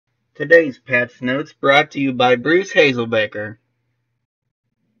Today's patch notes brought to you by Bruce Hazelbaker.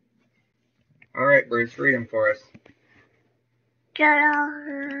 Alright, Bruce, read them for us.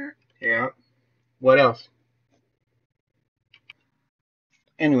 Yeah. What else?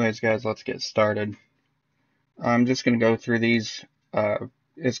 Anyways, guys, let's get started. I'm just going to go through these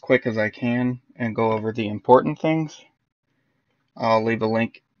as quick as I can and go over the important things. I'll leave a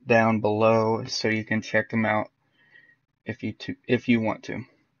link down below so you can check them out if you want to.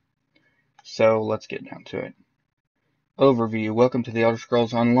 So let's get down to it. Overview. Welcome to the Elder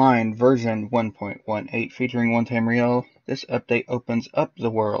Scrolls Online version 1.18 featuring one Tamriel. This update opens up the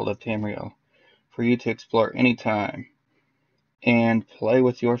world of Tamriel for you to explore anytime and play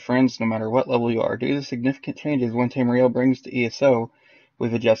with your friends no matter what level you are. Due to the significant changes one Tamriel brings to ESO,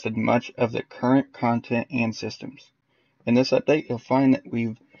 we've adjusted much of the current content and systems. In this update, you'll find that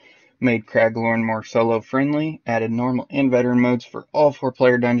we've made Craglorn more solo-friendly, added normal and veteran modes for all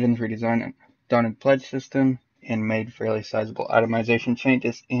 4-player dungeons, redesigned a Daunted Pledge system, and made fairly sizable itemization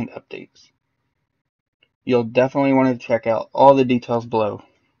changes and updates. You'll definitely want to check out all the details below.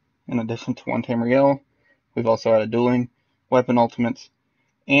 In addition to one Tamriel, we've also added dueling, weapon ultimates,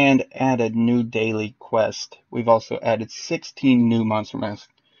 and added new daily quests. We've also added 16 new monster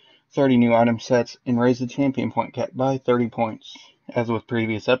masks, 30 new item sets, and raised the champion point cap by 30 points. As with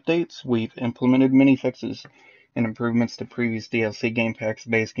previous updates, we've implemented many fixes and improvements to previous DLC game packs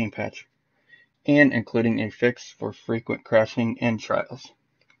base game patch, and including a fix for frequent crashing in trials.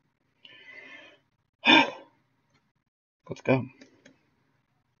 Let's go.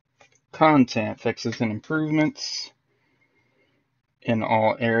 Content fixes and improvements in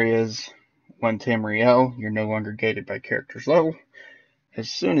all areas. When Tamriel, you're no longer gated by characters level. As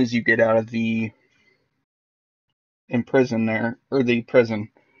soon as you get out of the prison,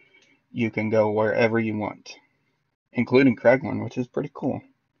 you can go wherever you want, including Craglorn, which is pretty cool.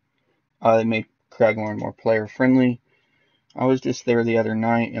 They made Craglorn more player friendly. I was just there the other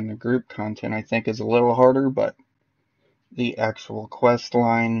night, and the group content I think is a little harder, but the actual quest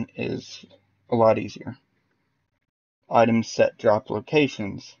line is a lot easier. Item set drop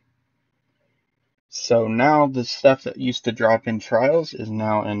locations. So now the stuff that used to drop in trials is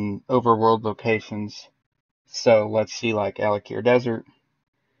now in overworld locations. So let's see, like Alakir Desert,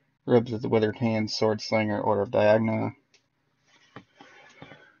 Ribs of the Withered Hand, Sword Slinger, Order of Diagna.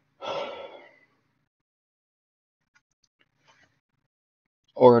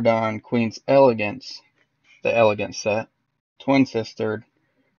 Auradon, Queen's Elegance, the Elegance set. Twin Sistered,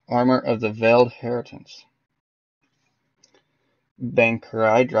 Armor of the Veiled Heritance.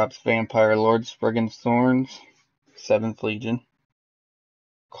 Bankurai drops Vampire Lord Spriggan's Thorns, 7th Legion.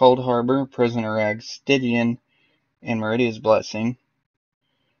 Cold Harbor, Prisoner Rag, Stygian, and Meridia's Blessing.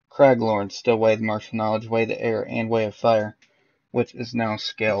 Craglorn, still Way of Martial Knowledge, Way of the Air, and Way of Fire, which is now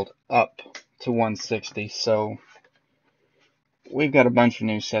scaled up to 160, so we've got a bunch of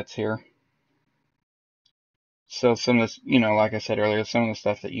new sets here. So some of this, like I said earlier, some of the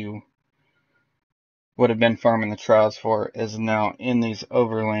stuff that you would have been farming the trials for is now in these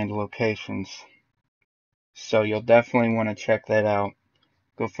overland locations. So you'll definitely want to check that out.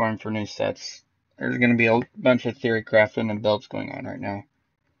 Go farm for new sets. There's going to be a bunch of theory crafting and builds going on right now.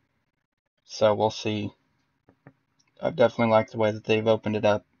 So we'll see. I definitely like the way that they've opened it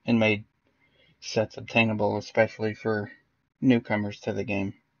up and made sets obtainable, especially for newcomers to the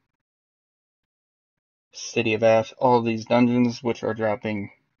game. City of Ash, all of these dungeons which are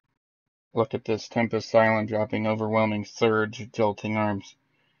dropping. Look at this, Tempest Island dropping Overwhelming Surge, Jolting Arms.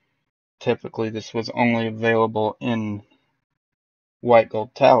 Typically this was only available in White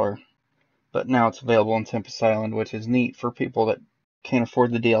Gold Tower, but now it's available in Tempest Island, which is neat for people that can't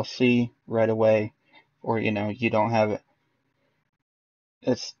afford the DLC right away, or you don't have it.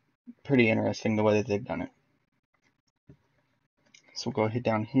 It's pretty interesting the way that they've done it. So we'll go ahead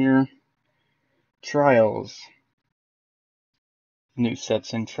down here. Trials. New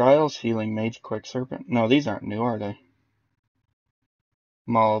sets in Trials, Healing Mage, Quick Serpent. No, these aren't new, are they?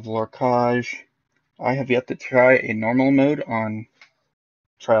 Maul of Lorcage. I have yet to try a normal mode on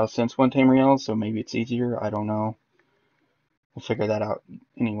Trials since one Tamriel, so maybe it's easier, I don't know. We'll figure that out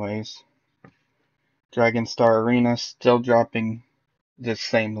anyways. Dragon Star Arena, still dropping the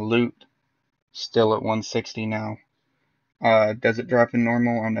same loot. Still at 160 now. Does it drop in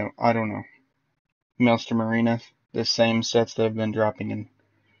normal? I don't know. Maelstrom Arena, the same sets that have been dropping in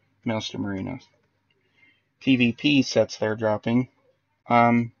Maelstrom Arena. PvP sets they're dropping.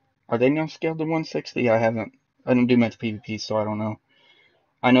 Are they now scaled to 160? I don't do much PvP, so I don't know.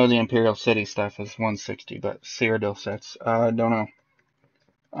 I know the Imperial City stuff is 160, but Cyrodiil sets, I don't know.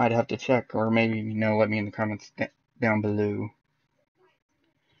 I'd have to check, or maybe, let me in the comments down below.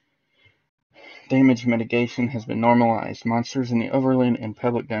 Damage mitigation has been normalized. Monsters in the Overland and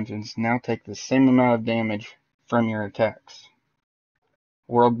public dungeons now take the same amount of damage from your attacks.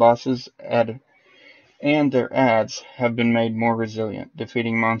 World bosses and their adds have been made more resilient.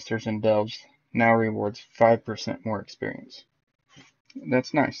 Defeating monsters in delves now rewards 5% more experience.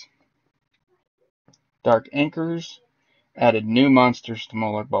 That's nice. Dark Anchors added new monsters to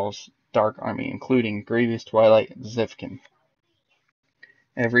Molag Bal's Dark Army, including Grievous, Twilight, and Zifkin.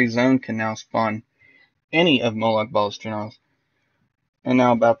 Every zone can now spawn any of Molag Bal's generals. And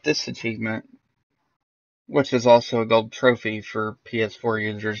now about this achievement, which is also a gold trophy for PS4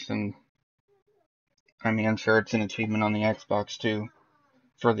 users, and I mean, I'm sure it's an achievement on the Xbox too,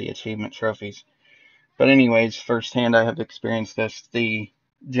 for the achievement trophies. But anyways, firsthand I have experienced this. The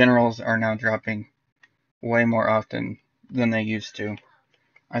generals are now dropping way more often than they used to.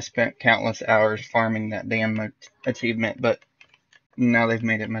 I spent countless hours farming that damn achievement, but now they've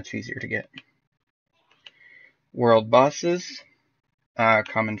made it much easier to get. World bosses,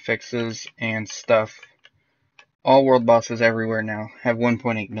 common fixes, and stuff. All world bosses everywhere now have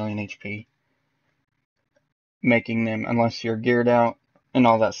 1.8 million HP, making them, unless you're geared out and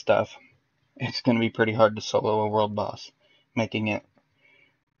all that stuff, it's going to be pretty hard to solo a world boss, making it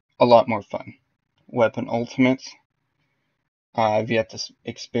a lot more fun. Weapon ultimates, I've yet to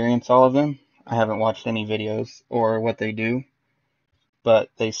experience all of them. I haven't watched any videos or what they do, but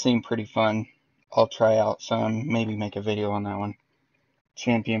they seem pretty fun. I'll try out some, maybe make a video on that one.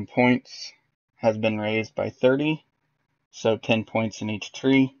 Champion points has been raised by 30, so 10 points in each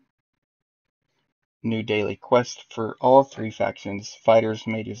tree. New daily quest for all three factions, fighters,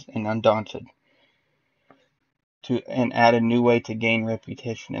 mages, and undaunted, and add a new way to gain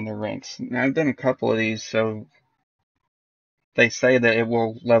reputation in their ranks. Now, I've done a couple of these, so they say that it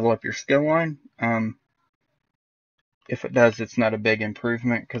will level up your skill line. If it does, it's not a big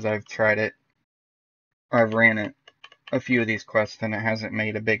improvement because I've tried it. I've ran it a few of these quests and it hasn't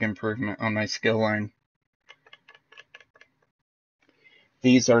made a big improvement on my skill line.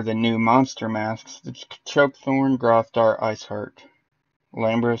 These are the new monster masks: the Chokethorn, Grothdar, Iceheart,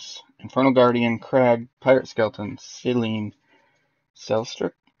 Lambrus, Infernal Guardian, Crag, Pirate Skeleton, Selene,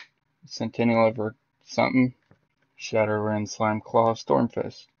 Selstrick, Centennial of something, Shadowrend, Slimeclaw,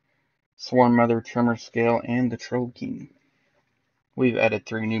 Stormfist, Swarm Mother, Tremor Scale, and the Troll King. We've added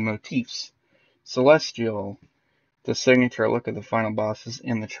 3 new motifs. Celestial, the signature look of the final bosses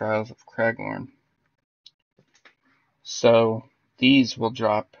in the Trials of Craglorn. So these will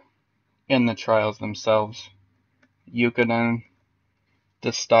drop in the trials themselves. Yukoden,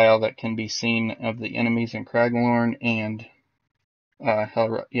 the style that can be seen of the enemies in Craglorn, and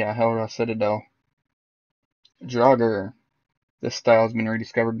Helra Citadel. Draugr, this style has been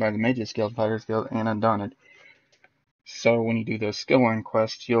rediscovered by the Mages Guild, Fighters Guild, and Undaunted. So when you do those skill line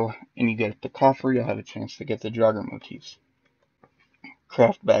quests, and you get the coffer, you'll have a chance to get the Draugr motifs.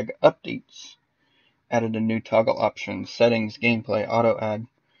 Craft bag updates. Added a new toggle option, settings, gameplay, auto add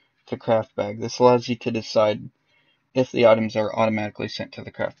to craft bag. This allows you to decide if the items are automatically sent to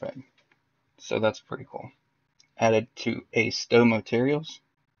the craft bag. So that's pretty cool. Added to a stow materials.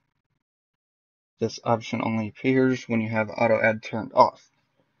 This option only appears when you have auto add turned off.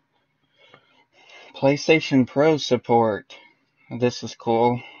 PlayStation Pro support. This is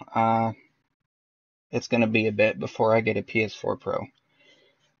cool. It's going to be a bit before I get a PS4 Pro.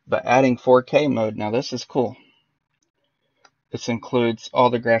 But adding 4K mode, now this is cool. This includes all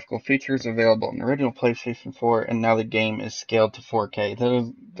the graphical features available in the original PlayStation 4, and now the game is scaled to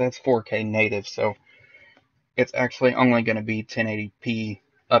 4K. That's 4K native, so it's actually only going to be 1080p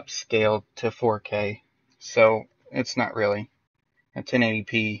upscaled to 4K. So it's not really a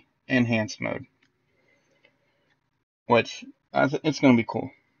 1080p enhanced mode, which it's going to be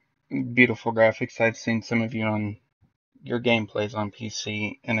cool. Beautiful graphics. I've seen some of you on your gameplays on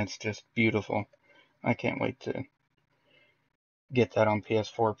PC, and it's just beautiful. I can't wait to get that on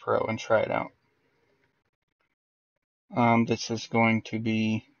PS4 Pro and try it out. This is going to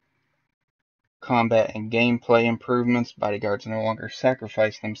be combat and gameplay improvements. Bodyguards no longer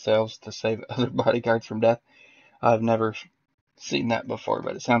sacrifice themselves to save other bodyguards from death. I've never seen that before,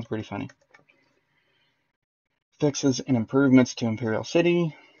 but it sounds pretty funny. Fixes and improvements to Imperial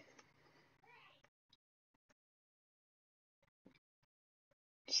City.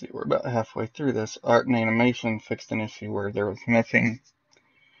 Let's see, we're about halfway through this. Art and animation fixed an issue where there was missing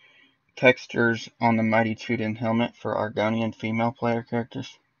textures on the Mighty Chuden helmet for Argonian female player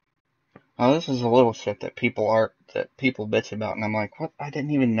characters. Now this is a little shit that people bitch about, and I'm like, what? I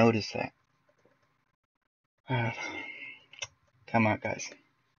didn't even notice that. Come on, guys.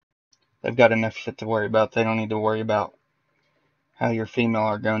 They've got enough shit to worry about. They don't need to worry about how your female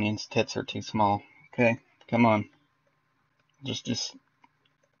Argonian's tits are too small. Okay, come on. Just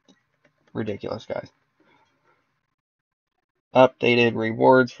ridiculous, guys. Updated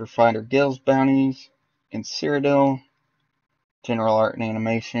rewards for Fighter Guilds bounties in Cyrodiil. General art and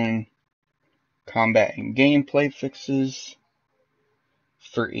animation. Combat and gameplay fixes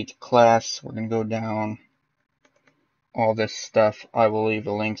for each class. We're going to go down all this stuff. I will leave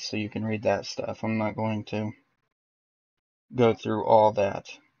a link so you can read that stuff. I'm not going to go through all that.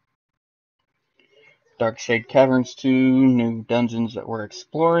 Darkshade Caverns 2, new dungeons that we're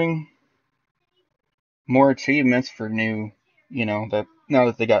exploring. More achievements for new, that now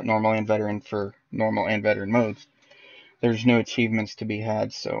that they got normal and veteran for normal and veteran modes, there's new achievements to be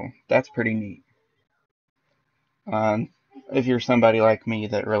had, so that's pretty neat. If you're somebody like me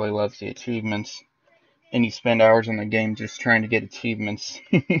that really loves the achievements, and you spend hours in the game just trying to get achievements,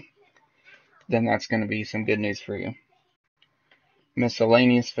 then that's going to be some good news for you.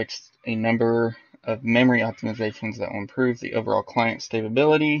 Miscellaneous fixed a number of memory optimizations that will improve the overall client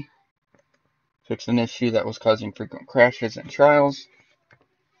stability. Fixed an issue that was causing frequent crashes and trials,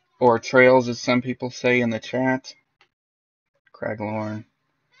 or trails as some people say in the chat. Craglorn.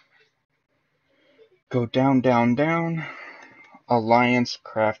 Go down, down, down. Alliance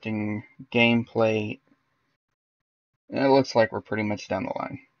crafting gameplay. It looks like we're pretty much down the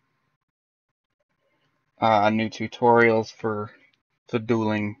line. New tutorials for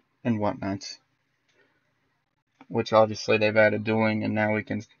dueling and whatnot. Which obviously they've added dueling, and now we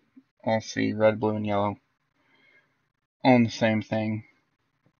can all see red, blue, and yellow on the same thing.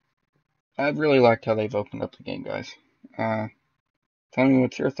 I've really liked how they've opened up the game, guys. Tell me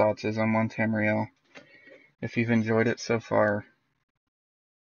what your thoughts is on Tamriel, if you've enjoyed it so far.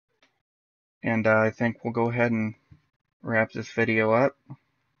 And I think we'll go ahead and wrap this video up.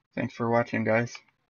 Thanks for watching, guys.